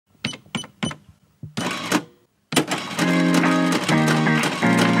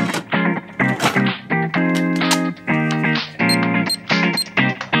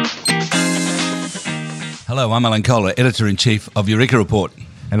Hello, I'm Alan Kohler, Editor-in-Chief of Eureka Report.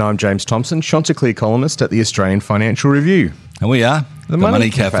 And I'm James Thompson, Chanticleer columnist at the Australian Financial Review. And we are The Money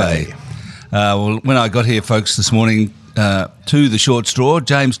Cafe. Well, when I got here, folks, this morning to the short straw,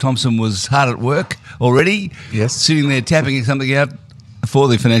 James Thompson was hard at work already. Yes. Sitting there tapping something out for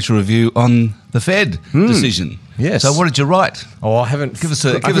the Financial Review on the Fed decision. Yes. So what did you write? Oh, I haven't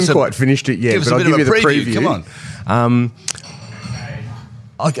quite finished it yet, give us but a I'll bit give of you a the preview. preview. Come on.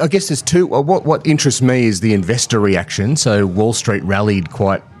 I guess there's two. What interests me is the investor reaction. So Wall Street rallied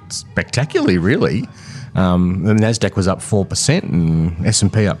quite spectacularly, really. The Nasdaq was up 4% and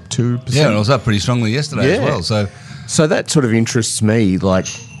S&P up 2%. Yeah, and it was up pretty strongly yesterday as Yeah. well. So that sort of interests me. Like,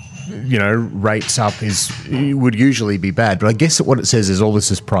 you know, rates up would usually be bad, but I guess what it says is all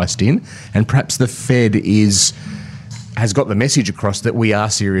this is priced in, and perhaps the Fed has got the message across that we are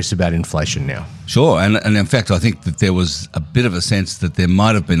serious about inflation now. Sure, and in fact, I think that there was a bit of a sense that there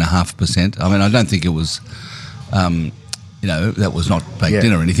might have been 0.5%. I mean, I don't think it was, that was not baked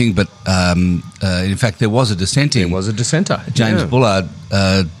in or anything, but in fact, there was a dissenting. There was a dissenter. James Bullard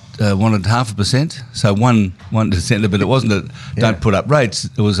wanted 0.5%, so one dissenter, but it wasn't a don't put up rates.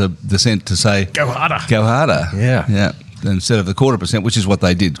 It was a dissent to say Go harder. Go harder. Yeah. Instead of the 0.25%, which is what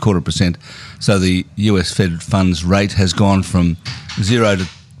they did, 0.25%. So the US Fed funds rate has gone from 0 to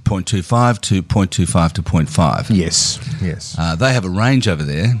 0.25 to 0.25 to 0.5. Yes. They have a range over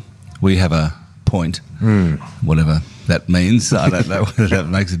there. We have a point, whatever that means. I don't know whether that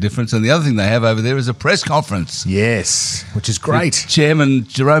makes a difference. And the other thing they have over there is a press conference. Yes, which is great. Chairman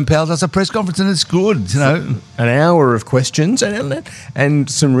Jerome Powell does a press conference and it's good, you know. An hour of questions and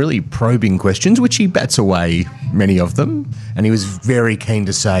some really probing questions, which he bats away many of them. And he was very keen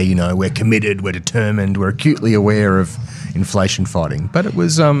to say, you know, we're committed, we're determined, we're acutely aware of inflation fighting. But it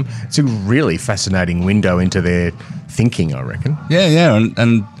was it's a really fascinating window into their thinking, I reckon. Yeah,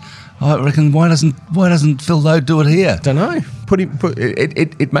 and I reckon why doesn't Phil Lowe do it here? Don't know.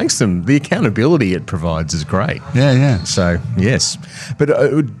 It makes them, the accountability it provides is great. Yeah. So yes, but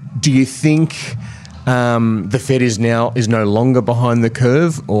do you think the Fed is no longer behind the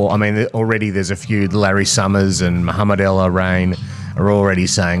curve? Or I mean, already there's a few. Larry Summers and Mohamed El-Erian are already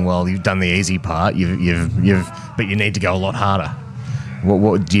saying, "Well, you've done the easy part. But you need to go a lot harder."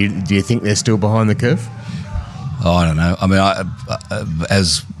 What do you think they're still behind the curve? Oh, I don't know. I mean,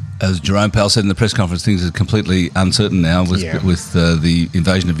 as Jerome Powell said in the press conference, things are completely uncertain now with the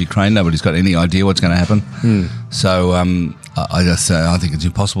invasion of Ukraine. Nobody's got any idea what's going to happen. So I think it's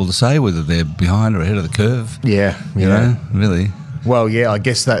impossible to say whether they're behind or ahead of the curve. Yeah, you know, really. Well, yeah, I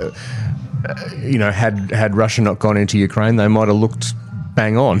guess that had Russia not gone into Ukraine, they might have looked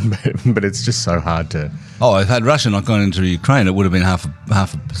bang on, but it's just so hard to. Oh, if had Russia not gone into Ukraine, it would have been half a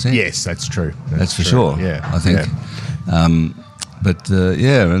percent. Yes, that's true. That's for sure. Yeah, I think.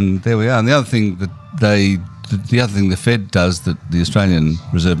 Yeah. And there we are. And the other thing that the Fed does that the Australian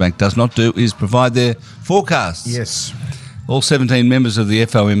Reserve Bank does not do is provide their forecasts. Yes. All 17 members of the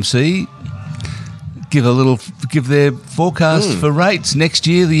FOMC give their forecast for rates next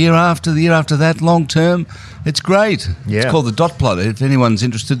year, the year after that, long term. It's great. Yeah. It's called the dot plot. If anyone's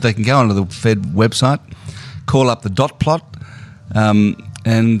interested, they can go onto the Fed website, call up the dot plot,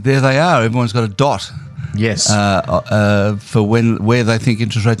 and there they are. Everyone's got a dot. Yes. For where they think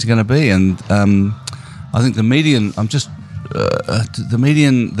interest rates are going to be, and I think the median. The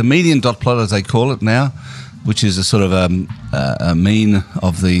median dot plot, as they call it now, which is a sort of a mean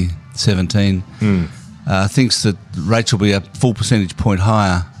of the 17, thinks that rates will be a full percentage point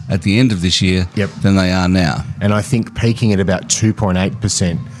higher at the end of this year than they are now. And I think peaking at about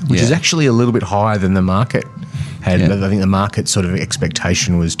 2.8%, which is actually a little bit higher than the market had. I think the market sort of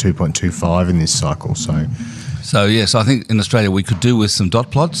expectation was 2.25 in this cycle. So yes, I think in Australia we could do with some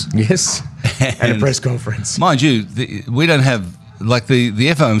dot plots. Yes, and a press conference. Mind you, we don't have, like the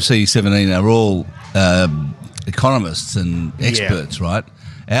FOMC 17 are all economists and experts, right?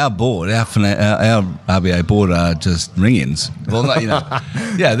 Our board, our RBA board are just ring-ins. Well,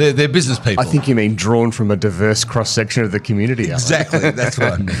 they're business people. I think you mean drawn from a diverse cross-section of the community. Exactly, that's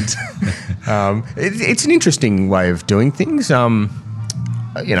what I meant. It's an interesting way of doing things.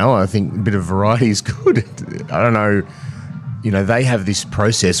 I think a bit of variety is good. I don't know. They have this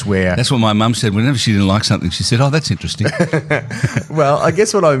process where... That's what my mum said. Whenever she didn't like something, she said, "Oh, that's interesting." Well, I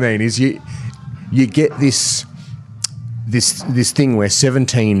guess what I mean is you get this thing where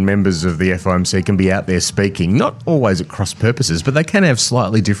 17 members of the FOMC can be out there speaking, not always at cross purposes, but they can have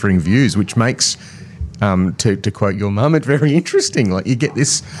slightly differing views, which makes, to quote your mum, it very interesting. Like, you get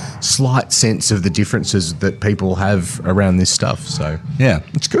this slight sense of the differences that people have around this stuff. So yeah,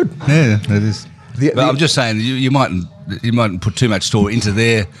 it's good. Yeah, it is. But I'm just saying, you mightn't put too much store into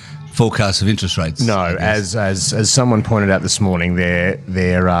their forecasts of interest rates. No, I guess. as someone pointed out this morning,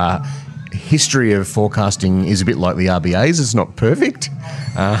 their history of forecasting is a bit like the RBA's. It's not perfect,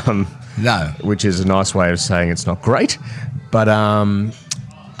 No. which is a nice way of saying it's not great. But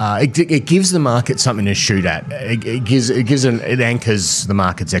it gives the market something to shoot at. It anchors the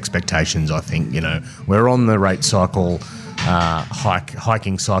market's expectations. I think we're on the rate cycle,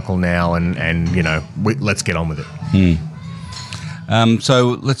 hiking cycle now, and let's get on with it.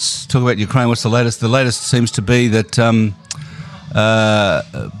 So let's talk about Ukraine. What's the latest? The latest seems to be that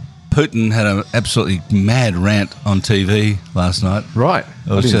Putin had an absolutely mad rant on TV last night. Right,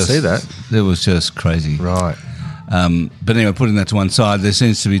 I didn't see that. It was just crazy. Right. But anyway, putting that to one side, there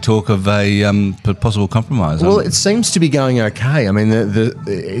seems to be talk of a possible compromise. Well, it seems to be going okay. I mean,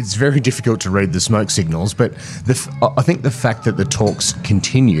 it's very difficult to read the smoke signals, but I think the fact that the talks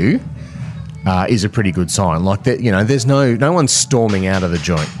continue is a pretty good sign. Like that, there's no one storming out of the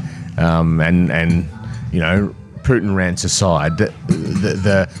joint, and Putin rants aside,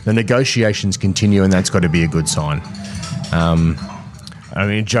 the negotiations continue, and that's got to be a good sign. I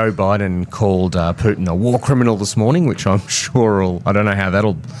mean, Joe Biden called Putin a war criminal this morning, which I'm sure I don't know how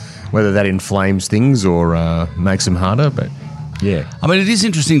whether that inflames things or makes them harder, but yeah. I mean, it is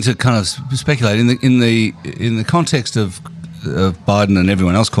interesting to kind of speculate in the context of Biden and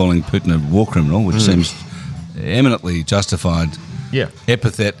everyone else calling Putin a war criminal, which seems eminently justified. Yeah.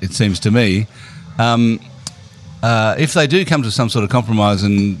 Epithet, it seems to me. If they do come to some sort of compromise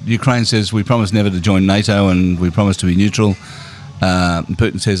and Ukraine says we promise never to join NATO and we promise to be neutral,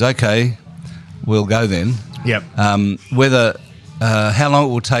 Putin says, okay, we'll go then. Yep. Whether how long it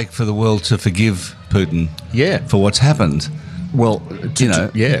will take for the world to forgive Putin for what's happened. Well,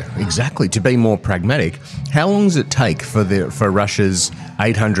 yeah, exactly. To be more pragmatic, how long does it take for Russia's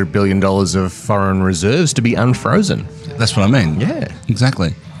 $800 billion of foreign reserves to be unfrozen? That's what I mean. Yeah.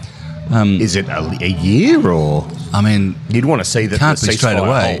 Exactly. Is it a year or? I mean, you'd want to see that can't the be straight ceasefire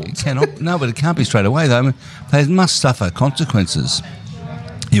away. holds. No, but it can't be straight away though. I mean, they must suffer consequences.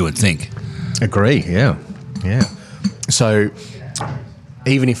 You would think. Agree. Yeah. So,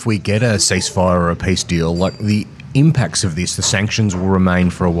 even if we get a ceasefire or a peace deal, like the impacts of this, the sanctions will remain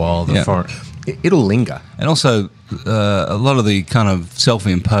for a while. It'll linger. And also, a lot of the kind of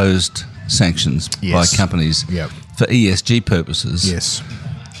self-imposed sanctions by companies for ESG purposes. Yes.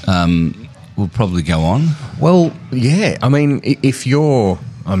 Will probably go on. Well, yeah. I mean, if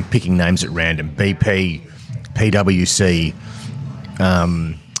I'm picking names at random, BP, PwC,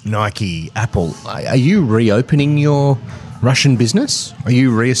 Nike, Apple, are you reopening your Russian business? Are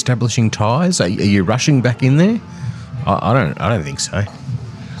you re-establishing ties? Are you rushing back in there? I don't think so.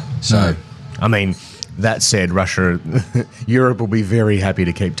 No. I mean, that said, Europe will be very happy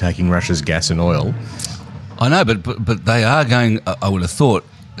to keep taking Russia's gas and oil. I know, but they are going. I would have thought,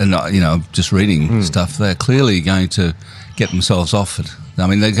 and just reading stuff, they're clearly going to get themselves off it. I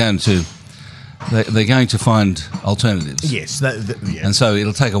mean, they're going to find alternatives. Yes, and so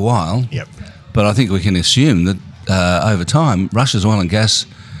it'll take a while. Yep. But I think we can assume that over time, Russia's oil and gas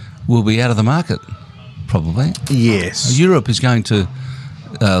will be out of the market. Probably. Yes. Europe is going to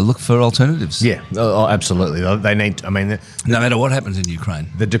look for alternatives. Yeah, absolutely. They need. I mean, no matter what happens in Ukraine,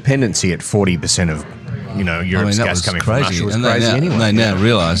 the dependency at 40% of Europe's gas coming from Russia was crazy anyway. And they now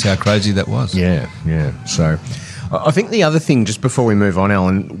realise how crazy that was. Yeah. So, I think the other thing, just before we move on,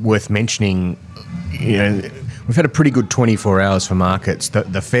 Alan, worth mentioning, we've had a pretty good 24 hours for markets.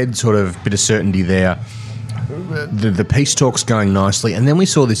 The Fed sort of bit of certainty there. The peace talks going nicely, and then we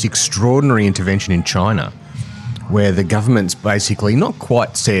saw this extraordinary intervention in China, where the government's basically not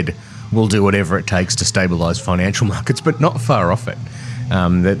quite said we'll do whatever it takes to stabilise financial markets, but not far off it.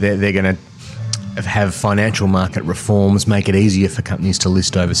 They're going to have financial market reforms, make it easier for companies to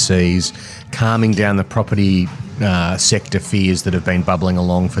list overseas, calming down the property sector fears that have been bubbling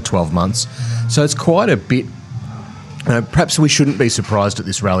along for 12 months. So it's quite a bit. Perhaps we shouldn't be surprised at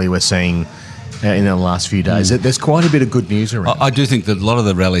this rally we're seing in the last few days. There's quite a bit of good news around. I do think that a lot of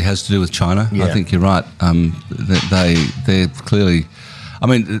the rally has to do with China. Yeah. I think you're right. They're clearly. I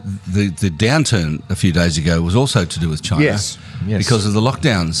mean, the downturn a few days ago was also to do with China. Yes. Because of the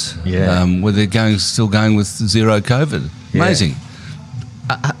lockdowns. Yeah. Where they're still going with zero COVID. Amazing.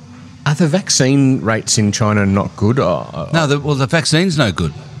 Are the vaccine rates in China not good? No, the vaccine's no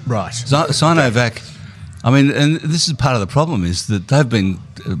good. Right. Sinovac. I mean, and this is part of the problem, is that they've been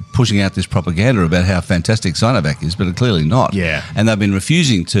pushing out this propaganda about how fantastic Sinovac is, but it's clearly not. Yeah. And they've been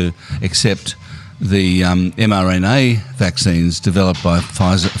refusing to accept the mRNA vaccines developed by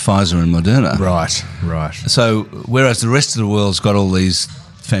Pfizer and Moderna. Right. So, whereas the rest of the world's got all these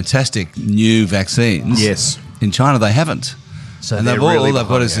fantastic new vaccines, Yes. in China they haven't. So and they're all really they've got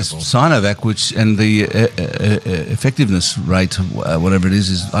behind is the this eight ball. Sinovac, which and the effectiveness rate, whatever it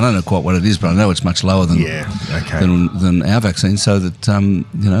is I don't know quite what it is, but I know it's much lower than than our vaccine. So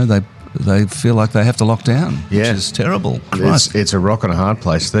that they feel like they have to lock down, which is terrible. It's a rock and a hard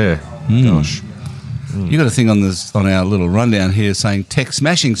place there. Gosh. You got a thing on our little rundown here saying tech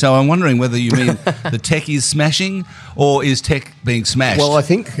smashing. So I'm wondering whether you mean the tech is smashing or is tech being smashed? Well, I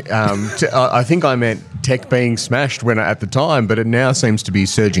think I think I meant tech being smashed at the time, but it now seems to be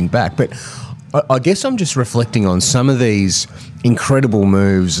surging back. But I guess I'm just reflecting on some of these incredible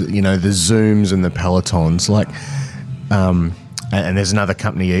moves. The Zooms and the Pelotons, like, and there's another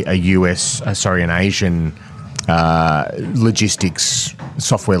company, an Asian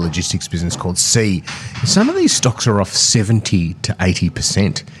software logistics business called C. Some of these stocks are off 70 to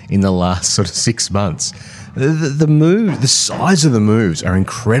 80% in the last sort of 6 months. The size of the moves are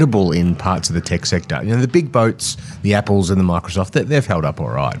incredible in parts of the tech sector. The big boats, the Apples and the Microsoft, they've held up all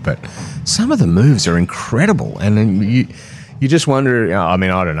right, but some of the moves are incredible, and then you just wonder. I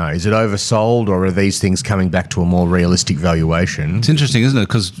don't know. Is it oversold, or are these things coming back to a more realistic valuation? It's interesting, isn't it?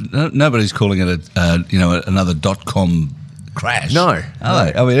 Because nobody's calling it another .com crash. No, are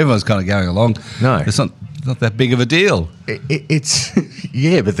they? Everyone's kind of going along. No, it's not that big of a deal. It's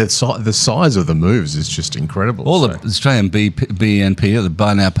but the size of the moves is just incredible. All the Australian BNP, the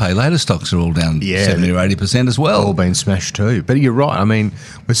buy now pay later stocks are all down 70 or 80% as well. All been smashed too. But you're right.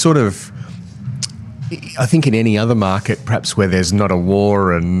 We're sort of. I think in any other market, perhaps where there's not a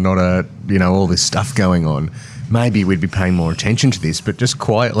war and not all this stuff going on, maybe we'd be paying more attention to this. But just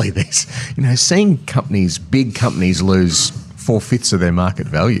quietly, seeing big companies lose 4/5 of their market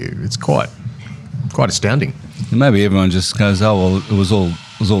value, it's quite astounding. And maybe everyone just goes, "Oh well, it was all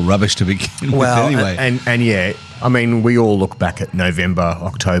rubbish to begin with anyway." And we all look back at November,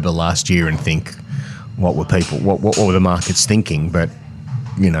 October last year and think, what were the markets thinking? But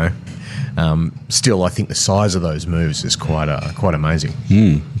still, I think the size of those moves is quite amazing.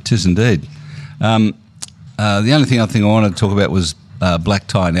 It is indeed. The only thing I wanted to talk about was black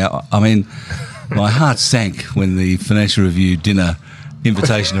tie. Now, my heart sank when the Financial Review dinner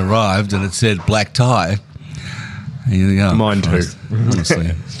invitation arrived and it said black tie. And you think, mine too,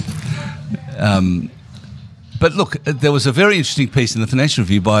 honestly. But look, there was a very interesting piece in the Financial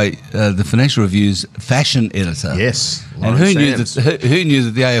Review by the Financial Review's fashion editor. Yes, and who knew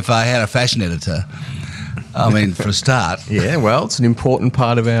that the AFR had a fashion editor? For a start. Yeah, well, it's an important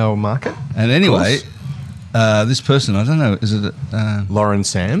part of our market. And anyway, this person, I don't know, is it Lauren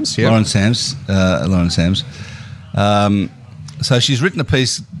Sams? Yeah, Lauren Sams. Lauren Sams. So she's written a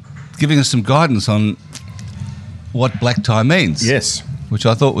piece giving us some guidance on what black tie means. Yes, which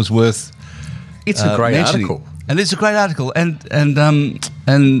I thought was worth. It's a great article. And it's a great article, and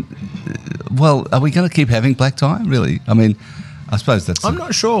well, are we going to keep having black tie? Really? I suppose that's. I'm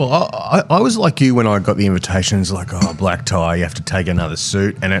not sure. I was like you when I got the invitations. Like, black tie, you have to take another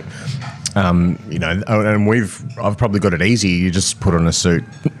suit, and it, and I've probably got it easy. You just put on a suit,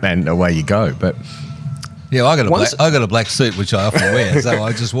 and away you go. But yeah, I got a black suit which I often wear, so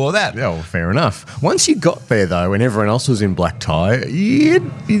I just wore that. Yeah, well, fair enough. Once you got there though, and everyone else was in black tie, the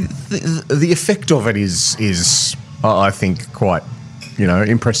effect of it is I think quite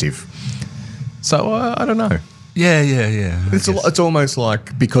impressive. So I don't know. Yeah. It's almost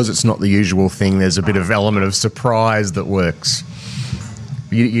like, because it's not the usual thing, there's a bit of element of surprise that works.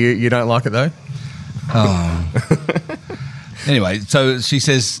 You don't like it though? Oh. Anyway, so she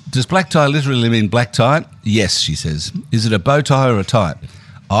says, does black tie literally mean black tie? Yes, she says. Is it a bow tie or a tie?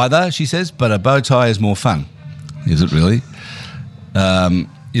 Either, she says, but a bow tie is more fun. Is it really?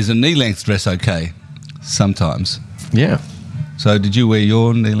 Is a knee-length dress okay? Sometimes. Yeah. So did you wear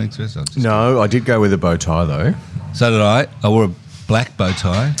your knee-length dress? No, I did go with a bow tie though. So did I. I wore a black bow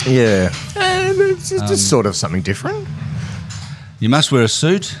tie. Yeah. And it's just sort of something different. You must wear a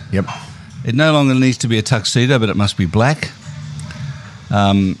suit. Yep. It no longer needs to be a tuxedo, but it must be black.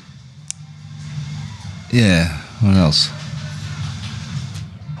 Yeah. What else?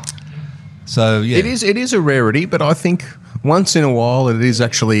 So yeah, it is a rarity, but I think once in a while it was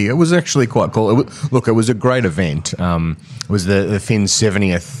actually quite cool. It was a great event. It was the Finn's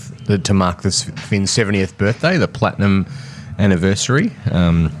 70th to mark this Finn's 70th birthday, the platinum anniversary.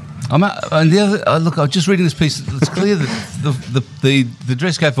 And the other look, I was just reading this piece. It's clear that the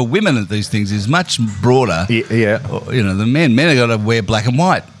dress code for women at these things is much broader. Yeah. The men are got to wear black and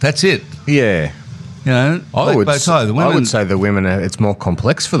white. That's it. Yeah. Black bow tie. The women, I would say the women, it's more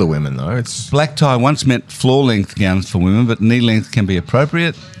complex for the women though. It's black tie once meant floor length gowns for women, but knee length can be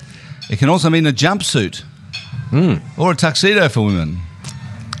appropriate. It can also mean a jumpsuit or a tuxedo for women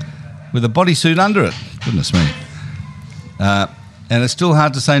with a bodysuit under it. Goodness me. And it's still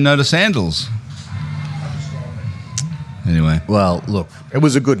hard to say no to sandals. Anyway. Well, look, it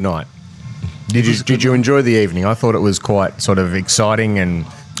was a good night. Did you enjoy the evening? I thought it was quite sort of exciting and...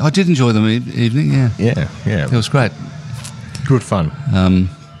 I did enjoy the evening, yeah. Yeah. It was great. Good fun.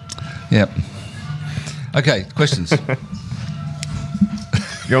 Yep. Okay, questions.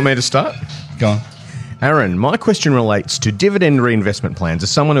 You want me to start? Go on. Aaron, my question relates to dividend reinvestment plans.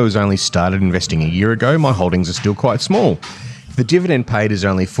 As someone who has only started investing a year ago, my holdings are still quite small. If the dividend paid is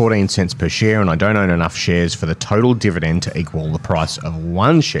only 14 cents per share and I don't own enough shares for the total dividend to equal the price of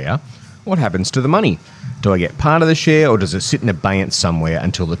one share, what happens to the money? Do I get part of the share or does it sit in abeyance somewhere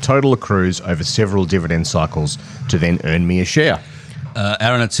until the total accrues over several dividend cycles to then earn me a share?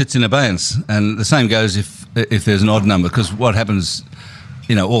 Aaron, it sits in abeyance. And the same goes if there's an odd number, because what happens,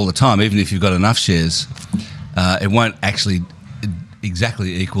 all the time, even if you've got enough shares, it won't actually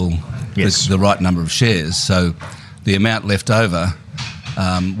exactly equal the right number of shares. So the amount left over,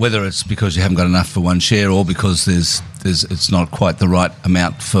 whether it's because you haven't got enough for one share or because it's not quite the right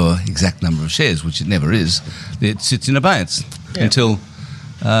amount for exact number of shares, which it never is, it sits in abeyance until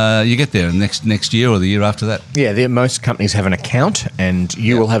you get there next year or the year after that. Yeah, most companies have an account, and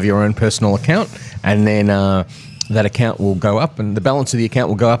you will have your own personal account, and then that account will go up, and the balance of the account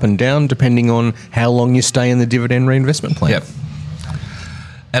will go up and down depending on how long you stay in the dividend reinvestment plan. Yep.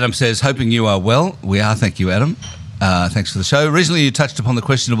 Adam says, hoping you are well. We are, thank you, Adam. Thanks for the show. Recently, you touched upon the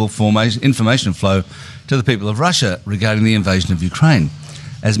questionable information flow to the people of Russia regarding the invasion of Ukraine.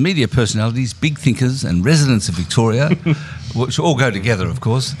 As media personalities, big thinkers and residents of Victoria, which all go together, of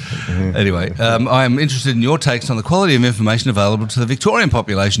course. Anyway, I am interested in your takes on the quality of information available to the Victorian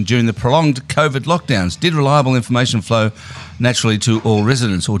population during the prolonged COVID lockdowns. Did reliable information flow naturally to all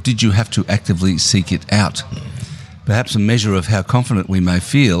residents, or did you have to actively seek it out? Perhaps a measure of how confident we may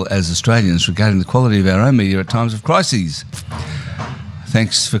feel as Australians regarding the quality of our own media at times of crises.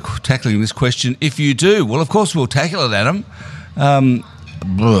 Thanks for tackling this question. If you do, well, of course we'll tackle it, Adam.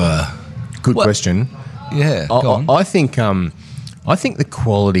 Good question. Yeah, go on. I think the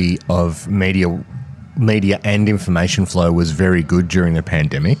quality of media and information flow was very good during the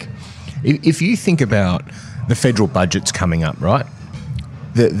pandemic. If you think about the federal budget's coming up, right?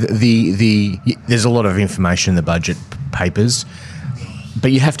 There's a lot of information in the budget papers,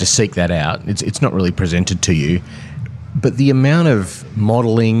 but you have to seek that out. It's not really presented to you. But the amount of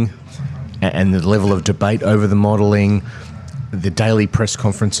modelling and the level of debate over the modelling, the daily press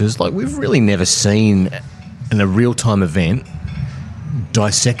conferences, like we've really never seen in a real-time event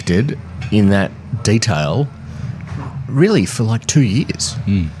dissected in that detail really for like 2 years.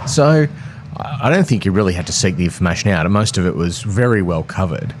 So I don't think you really had to seek the information out, and most of it was very well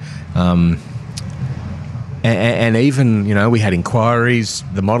covered. And even, we had inquiries,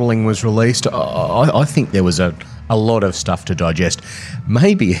 the modelling was released. I think there was a lot of stuff to digest.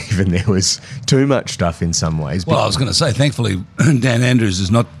 Maybe even there was too much stuff in some ways. Well, I was going to say, thankfully, Dan Andrews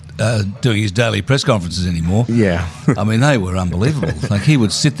is not doing his daily press conferences anymore. Yeah. I mean, they were unbelievable. Like, he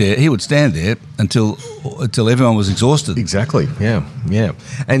would stand there until everyone was exhausted. Exactly, yeah.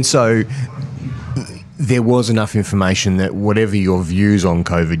 And so there was enough information that whatever your views on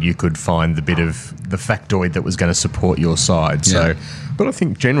COVID, you could find the bit of the factoid that was going to support your side. So, but I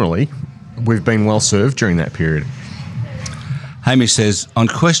think generally we've been well served during that period. Hamish says, a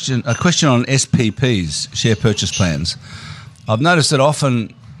question on SPPs, share purchase plans. I've noticed that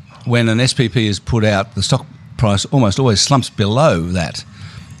often when an SPP is put out, the stock price almost always slumps below that,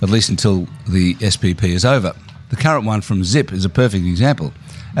 at least until the SPP is over. The current one from Zip is a perfect example.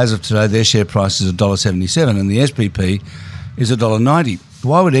 As of today, their share price is $1.77 and the SPP is $1.90.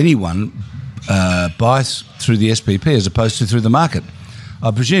 Why would anyone buy through the SPP as opposed to through the market? I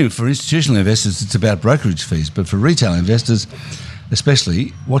presume for institutional investors it's about brokerage fees, but for retail investors especially,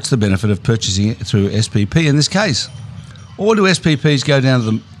 what's the benefit of purchasing it through SPP in this case? Or do SPPs go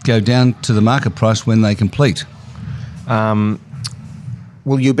down to the market price when they complete?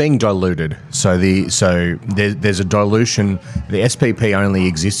 Well, you're being diluted. So there's a dilution. The SPP only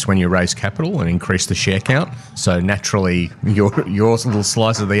exists when you raise capital and increase the share count. So naturally, your little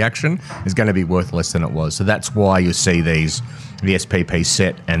slice of the action is going to be worth less than it was. So that's why you see the SPP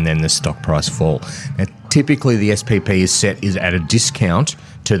set and then the stock price fall. Now, typically, the SPP is at a discount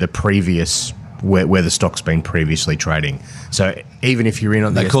to the previous where the stock's been previously trading. So even if you're in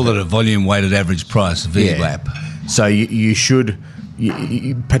on they call it a volume weighted average price, VWAP. Yeah. So you should.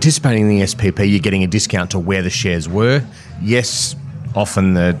 Participating in the SPP, you're getting a discount to where the shares were. Yes,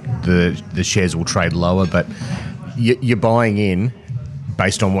 often the shares will trade lower, but you're buying in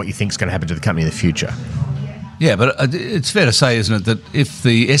based on what you think is going to happen to the company in the future. Yeah, but it's fair to say, isn't it, that if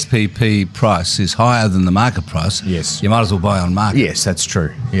the SPP price is higher than the market price, yes, you might as well buy on market. Yes, that's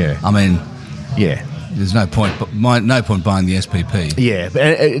true. Yeah. I mean, yeah, there's no point buying the SPP.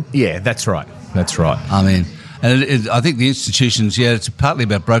 Yeah, that's right. That's right. I mean, and I think the institutions, it's partly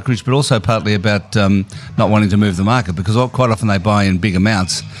about brokerage, but also partly about not wanting to move the market, because quite often they buy in big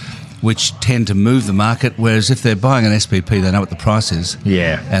amounts, which tend to move the market, whereas if they're buying an SPP, they know what the price is.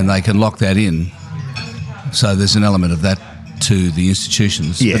 Yeah. And they can lock that in. So there's an element of that to the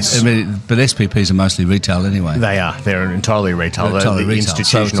institutions. Yes. But SPPs are mostly retail anyway. They are. They're entirely retail. They're entirely retail.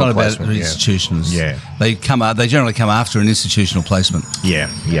 Institutional so it's not placement, about institutions. Yeah. They generally come after an institutional placement. Yeah.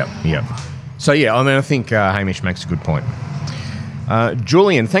 So, I think Hamish makes a good point.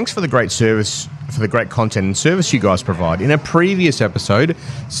 Julian, thanks for the great service, for the great content and service you guys provide. In a previous episode,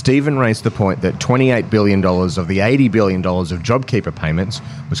 Stephen raised the point that $28 billion of the $80 billion of JobKeeper payments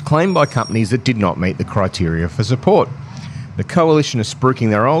was claimed by companies that did not meet the criteria for support. The coalition is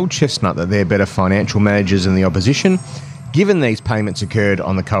spruiking their old chestnut that they're better financial managers than the opposition. Given these payments occurred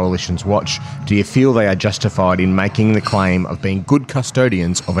on the coalition's watch, do you feel they are justified in making the claim of being good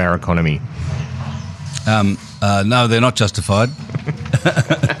custodians of our economy? No, they're not justified.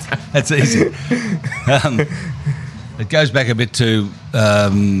 That's easy. It goes back a bit to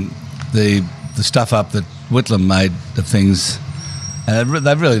the stuff up that Whitlam made of things, and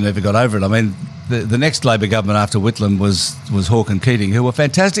they've really never got over it. I mean, the next Labor government after Whitlam was Hawke and Keating, who were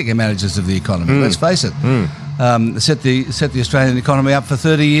fantastic managers of the economy. Let's face it. Set the Australian economy up for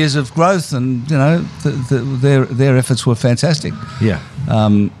 30 years of growth, and their efforts were fantastic. Yeah.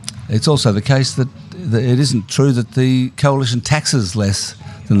 It's also the case that it isn't true that the coalition taxes less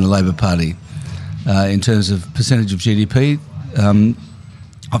than the Labor Party in terms of percentage of GDP.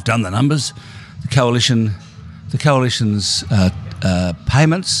 I've done the numbers. The coalition's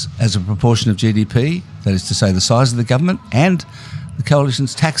payments as a proportion of GDP, that is to say the size of the government, and the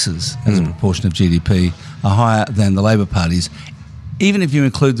coalition's taxes as a proportion of GDP are higher than the Labor Party's, even if you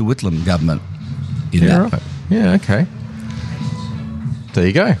include the Whitlam government in that. Right. Yeah, okay. There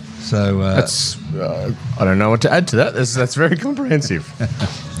you go. So that's I don't know what to add to that. That's very comprehensive.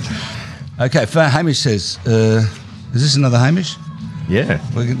 Okay, Hamish says, is this another Hamish? Yeah.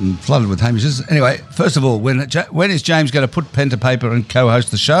 We're getting flooded with Hamishes. Anyway, first of all, when is James going to put pen to paper and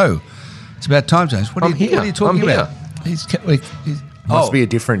co-host the show? It's about time, James. What are you talking about? Must be a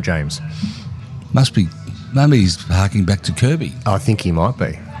different James. Must be. Maybe he's harking back to Kirby. I think he might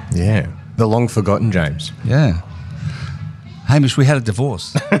be. Yeah. The long forgotten James. Yeah. Hamish, we had a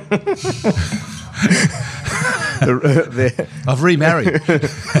divorce. I've remarried.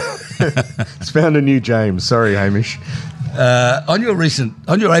 It's found a new James. Sorry, Hamish. On your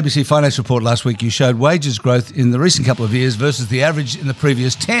ABC Finance report last week, you showed wages growth in the recent couple of years versus the average in the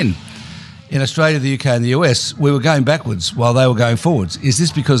previous 10. In Australia, the UK and the US, we were going backwards while they were going forwards. Is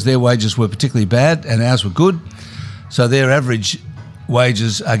this because their wages were particularly bad and ours were good? So their average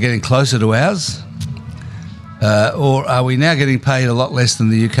wages are getting closer to ours? Or are we now getting paid a lot less than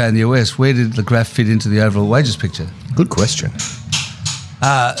the UK and the US? Where did the graph fit into the overall wages picture? Good question.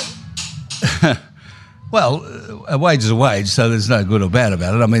 Well, a wage is a wage, so there's no good or bad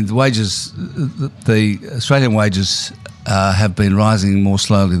about it. I mean, the Australian wages have been rising more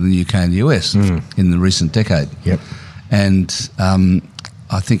slowly than the UK and the US in the recent decade. Yep. And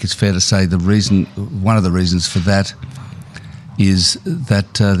I think it's fair to say one of the reasons for that is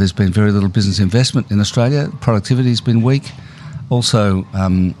that there's been very little business investment in Australia. Productivity has been weak. Also,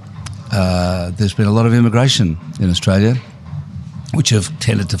 there's been a lot of immigration in Australia, which have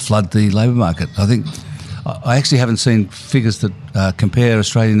tended to flood the labour market. I actually haven't seen figures that compare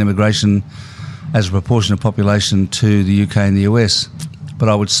Australian immigration as a proportion of population to the UK and the US, but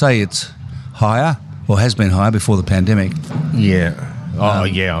I would say it's higher, or has been higher before the pandemic. Yeah.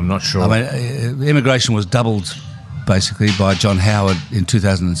 I'm not sure. I mean, immigration was doubled basically by John Howard in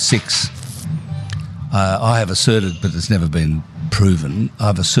 2006. I have asserted, but it's never been proven,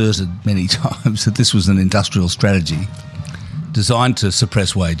 I've asserted many times that this was an industrial strategy designed to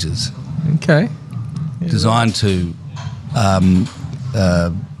suppress wages. Okay. Yeah, designed to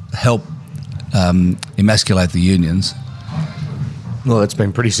help emasculate the unions. Well, it's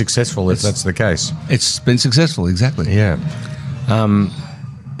been pretty successful if that's the case. It's been successful, exactly. Yeah.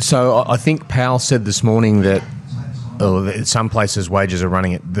 So I think Powell said this morning that some places wages are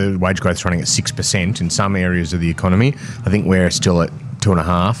the wage growth's running at 6% in some areas of the economy. I think we're still at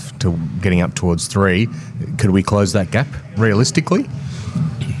 2.5 to getting up towards 3. Could we close that gap realistically?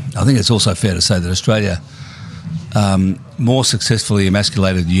 I think it's also fair to say that Australia more successfully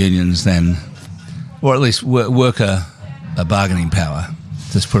emasculated unions than, or at least worker bargaining power.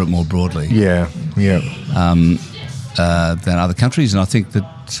 Let's put it more broadly. Yeah. than other countries, and I think that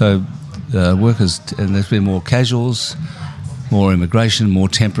workers, and there's been more casuals, more immigration, more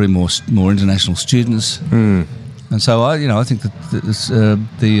temporary, more international students, and so I think that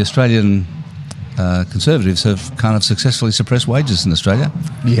the Australian Conservatives have kind of successfully suppressed wages in Australia.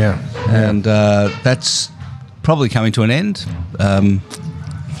 And that's probably coming to an end.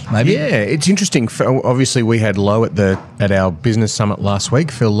 Maybe. Yeah, it's interesting. Obviously, we had Lowe at our business summit last week,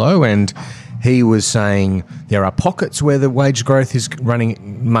 Phil Lowe, and he was saying there are pockets where the wage growth is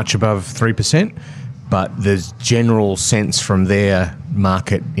running much above 3%, but the general sense from their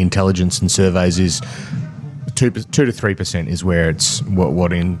market intelligence and surveys is 2 to 3% is where it's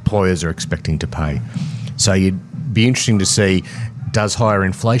what employers are expecting to pay. So you'd be interesting to see, does higher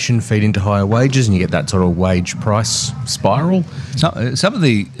inflation feed into higher wages, and you get that sort of wage price spiral? Some of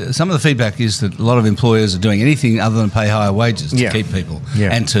the feedback is that a lot of employers are doing anything other than pay higher wages to keep people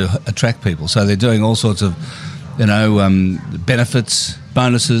and to attract people. So they're doing all sorts of, benefits,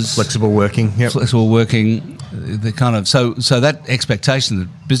 bonuses, flexible working. The kind of so that expectation that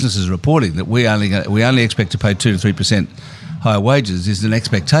businesses are reporting that we only expect to pay 2 to 3% higher wages is an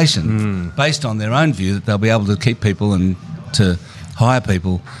expectation based on their own view that they'll be able to keep people and to hire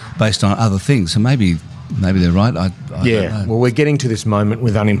people based on other things. So maybe they're right. I don't know. Well, we're getting to this moment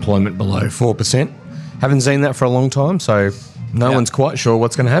with unemployment below 4%. Haven't seen that for a long time, so no one's quite sure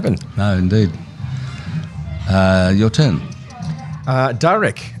what's going to happen. No, indeed. Your turn.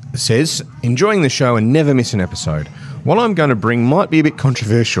 Darek says, enjoying the show and never miss an episode. What I'm going to bring might be a bit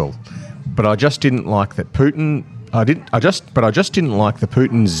controversial, but I just didn't like that Putin. I just didn't like the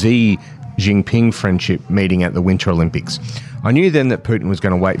Putin Xi Jinping friendship meeting at the Winter Olympics. I knew then that Putin was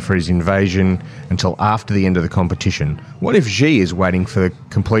going to wait for his invasion until after the end of the competition. What if Xi is waiting for the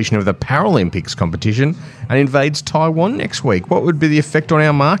completion of the Paralympics competition and invades Taiwan next week? What would be the effect on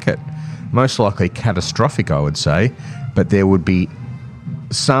our market? Most likely catastrophic, I would say, but there would be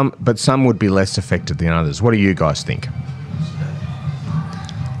some would be less affected than others. What do you guys think?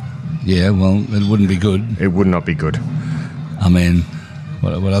 Yeah, well, it wouldn't be good. It would not be good. I mean,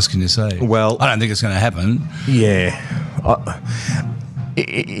 what else can you say? Well, I don't think it's going to happen. Yeah.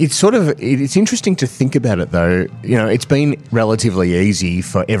 It's interesting to think about it, though. It's been relatively easy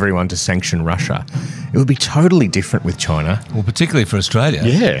for everyone to sanction Russia. It would be totally different with China. Well, particularly for Australia.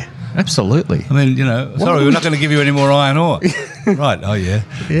 Yeah, absolutely. I mean, sorry, we're not going to give you any more iron ore. Right, oh yeah.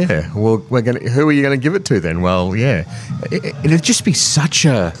 Yeah, well, who are you going to give it to then? Well, yeah. It'd just be such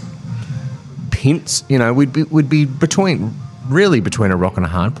a pinch, we'd be between a rock and a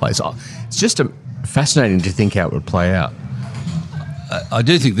hard place. It's just fascinating to think how it would play out. I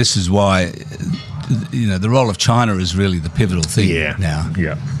do think this is why, the role of China is really the pivotal thing now.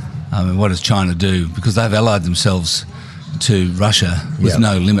 Yeah. I mean, what does China do? Because they've allied themselves to Russia with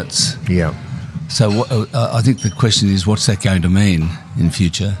no limits. Yeah. So I think the question is, what's that going to mean in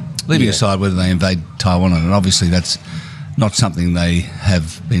future? Leaving aside whether they invade Taiwan, and obviously that's not something they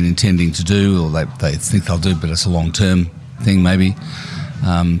have been intending to do, or they think they'll do, but it's a long-term thing maybe.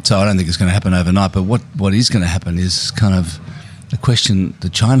 So I don't think it's going to happen overnight. But what is going to happen is kind of a question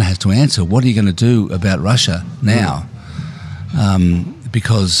that China has to answer. What are you going to do about Russia now?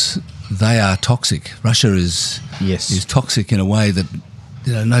 Because they are toxic. Russia is toxic in a way that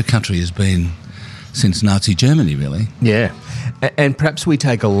no country has been since Nazi Germany, really. Yeah, and perhaps we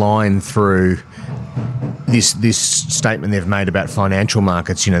take a line through this statement they've made about financial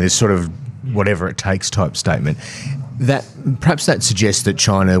markets. This sort of whatever it takes type statement. That perhaps that suggests that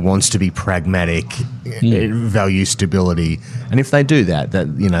China wants to be pragmatic, value stability, and if they do that,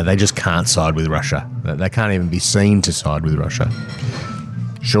 they just can't side with Russia. They can't even be seen to side with Russia.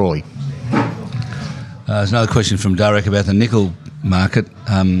 Surely. There's another question from Darek about the nickel market,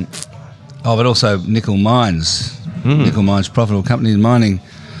 but also nickel mines. Nickel mines, profitable company in mining.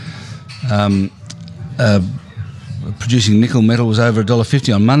 Producing nickel metal was over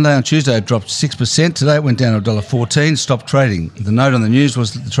 $1.50 on Monday. On Tuesday, it dropped 6%. Today, it went down to $1.14, stopped trading. The note on the news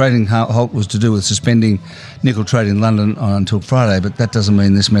was that the trading halt was to do with suspending nickel trade in London until Friday, but that doesn't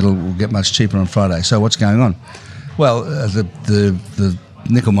mean this metal will get much cheaper on Friday. So what's going on? Well, the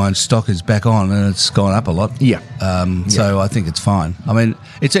nickel mine stock is back on and it's gone up a lot. Yeah. So I think it's fine. I mean,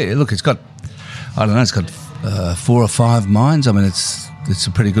 it's got 4 or 5 mines. I mean, it's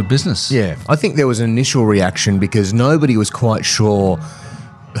a pretty good business. Yeah, I think there was an initial reaction because nobody was quite sure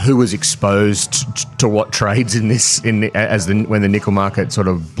who was exposed to what trades in this when the nickel market sort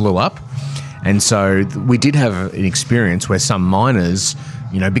of blew up, and so we did have an experience where some miners,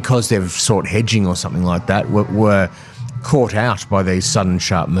 because they've sought hedging or something like that, were caught out by these sudden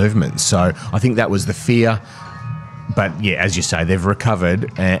sharp movements. So I think that was the fear. But yeah, as you say, they've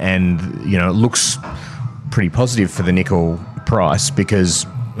recovered, and you know, it looks pretty positive for the nickel price because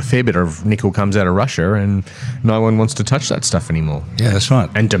a fair bit of nickel comes out of Russia, and no one wants to touch that stuff anymore. Yeah, that's right.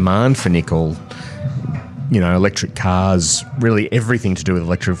 And demand for nickel, you know, electric cars, really everything to do with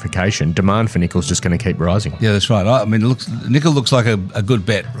electrification, demand for nickel is just going to keep rising. Yeah, that's right. I mean, nickel looks like a good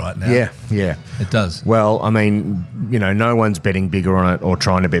bet right now. Yeah. It does. Well, I mean, you know, no one's betting bigger on it or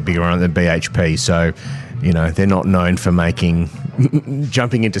trying to bet bigger on it than BHP. So, you know, they're not known for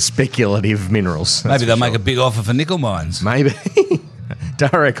jumping into speculative minerals. Maybe they'll make a big offer for nickel mines. Maybe.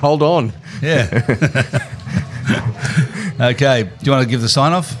 Derek, hold on. Yeah. Okay. Do you want to give the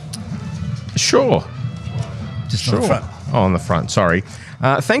sign off? Sure. Just on the front. Oh, on the front. Sorry.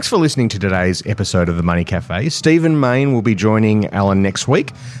 Thanks for listening to today's episode of The Money Cafe. Stephen Mayne will be joining Alan next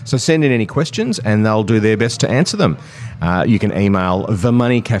week, so send in any questions and they'll do their best to answer them. You can email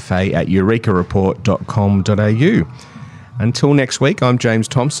themoneycafe@eurekareport.com.au. Until next week, I'm James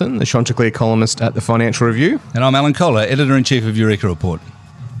Thompson, the Chanticleer columnist at the Financial Review. And I'm Alan Kohler, Editor-in-Chief of Eureka Report.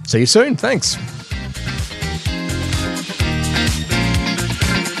 See you soon. Thanks.